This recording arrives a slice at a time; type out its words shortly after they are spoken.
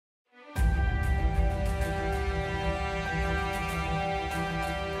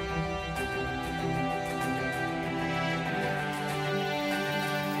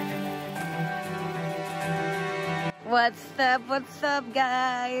What's up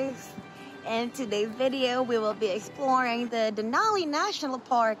guys? In today's video we will be exploring the Denali National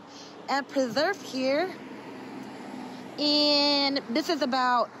Park and Preserve here, and this is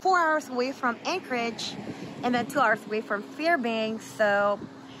about 4 hours away from Anchorage and then 2 hours away from Fairbanks. So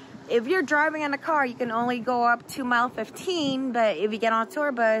if you're driving in a car you can only go up to mile 15, but if you get on a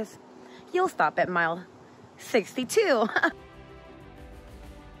tour bus you'll stop at mile 62.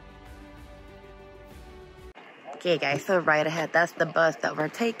 Okay guys, so right ahead, that's the bus that we're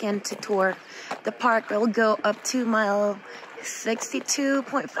taking to tour the park. We'll go up to mile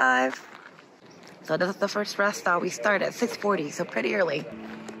 62.5. So this is the first rest stop. We start at 6:40, so pretty early.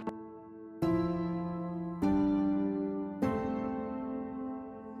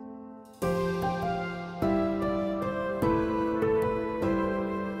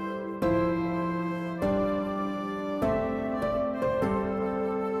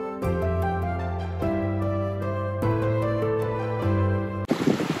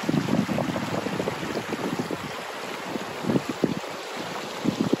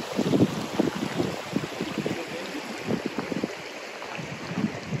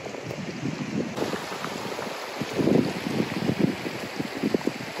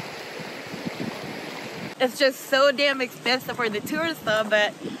 It's just so damn expensive for the tourists though,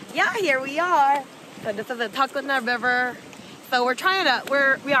 but yeah, here we are. So this is the Tuckwitna River. So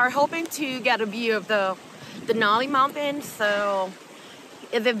we are hoping to get a view of the Denali Mountains. So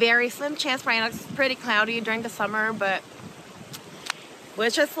it's a very slim chance right now. It's pretty cloudy during the summer, but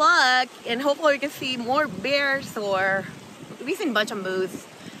wish us luck, and hopefully we can see more bears, or we've seen a bunch of moose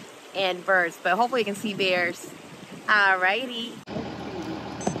and birds, but hopefully we can see bears. Alrighty.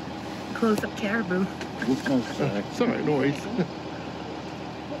 Close up caribou. Sorry, noise.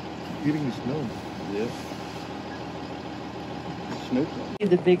 Eating the snow. Yeah. Snow.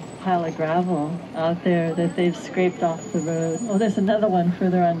 The big pile of gravel out there that they've scraped off the road. Oh, there's another one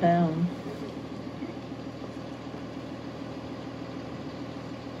further on down.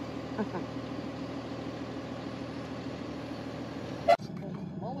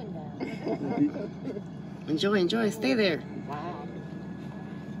 Enjoy, stay there. Wow.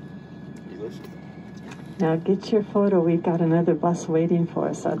 Now get your photo. We've got another bus waiting for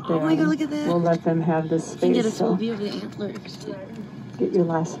us out there. Oh my god, look at that. We'll let them have this space. You can get a full view of the antlers. Get your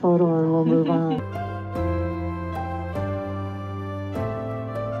last photo and we'll move on.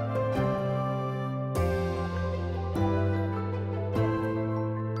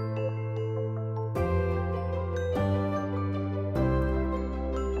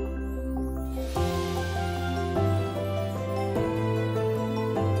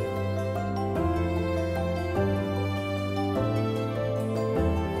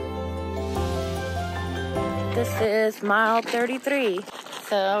 This is mile 33,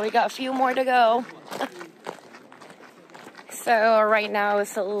 so we got a few more to go. So right now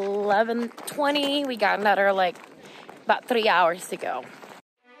it's 11:20. We got another about 3 hours to go.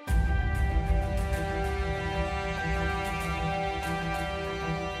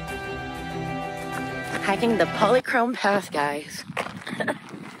 Hiking the Polychrome Pass, guys.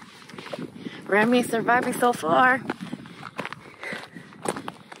 Remy surviving so far.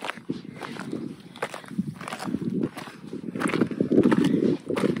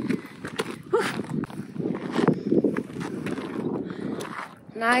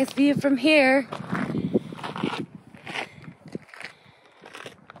 Nice view from here.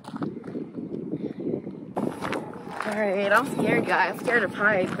 Alright, I'm scared, guys. I'm scared of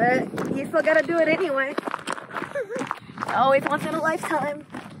heights, but you still gotta do it anyway. Always once in a lifetime.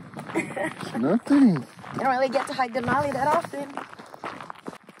 It's nothing. I don't really get to hike Denali that often.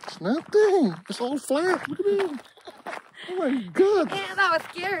 It's nothing. It's all flat. Look at it. Oh my god. Yeah, that was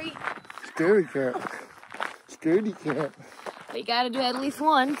scary. Scary cat. Scaredy cat. We gotta do it at least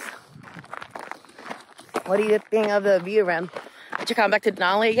once. What do you think of the view, Rem? Did you come back to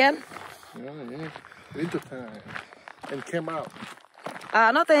Denali again? Yeah. Winter time. And came out.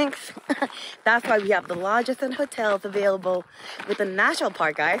 No thanks. That's why we have the lodges and hotels available with the national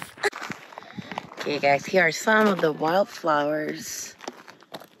park, guys. Okay guys, here are some of the wildflowers.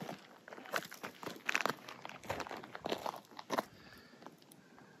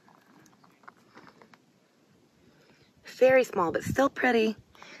 Very small, but still pretty.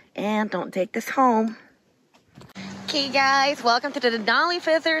 And don't take this home. Okay guys, welcome to the Denali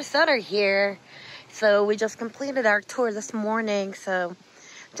Visitor Center here. So we just completed our tour this morning. So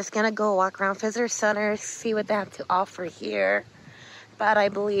just gonna go walk around Visitor Center, see what they have to offer here. But I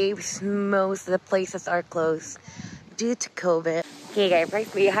believe most of the places are closed due to COVID. Okay guys,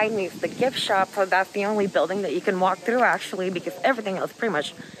 right behind me is the gift shop. So that's the only building that you can walk through actually, because everything else pretty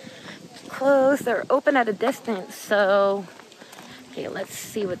much closed. They're open at a distance. So, okay, let's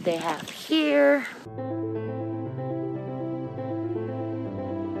see what they have here.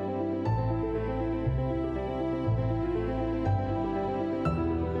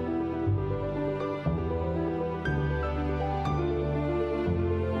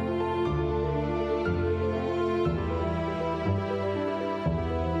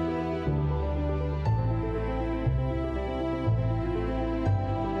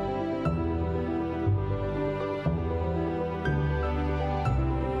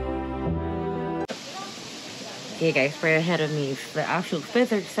 Okay guys, right ahead of me is the actual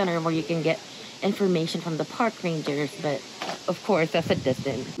visitor center where you can get information from the park rangers, but of course that's a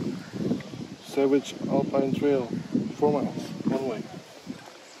distance. Savage Alpine Trail, 4 miles, one way.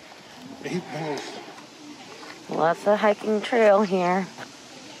 8 miles. Lots of hiking trail here,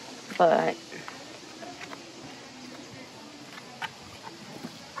 but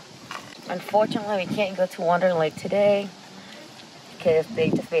unfortunately we can't go to Wonder Lake today because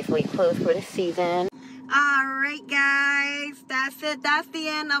they just basically closed for the season. Alright guys, that's it. That's the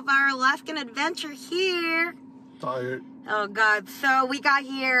end of our Alaskan adventure here. Tired. Oh god, so we got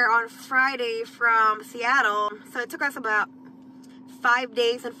here on Friday from Seattle. So it took us about 5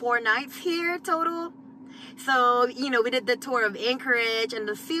 days and 4 nights here total. So, you know, we did the tour of Anchorage and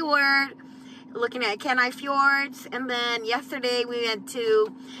the Seaward, looking at Kenai Fjords. And then yesterday we went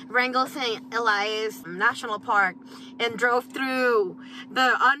to Wrangell St. Elias National Park and drove through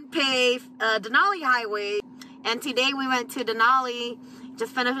the unpaved Denali Highway. And today we went to Denali,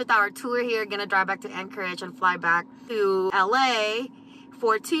 just finished with our tour here, gonna drive back to Anchorage and fly back to LA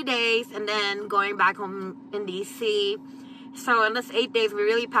for 2 days and then going back home in DC. So in this 8 days, we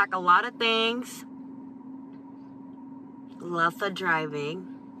really pack a lot of things. Lots of driving,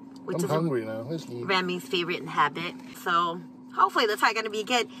 which I'm hungry now. Let's eat. Remy's favorite habit. So hopefully that's gonna be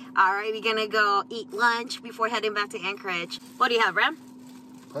good. All right, we're gonna go eat lunch before heading back to Anchorage. What do you have, Rem?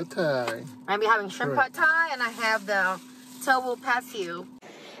 Pad Thai. Remy having shrimp pad thai, and I have the tofu passiu.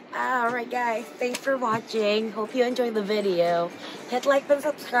 All right, guys, thanks for watching. Hope you enjoyed the video. Hit like and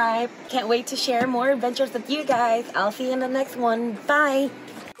subscribe. Can't wait to share more adventures with you guys. I'll see you in the next one. Bye.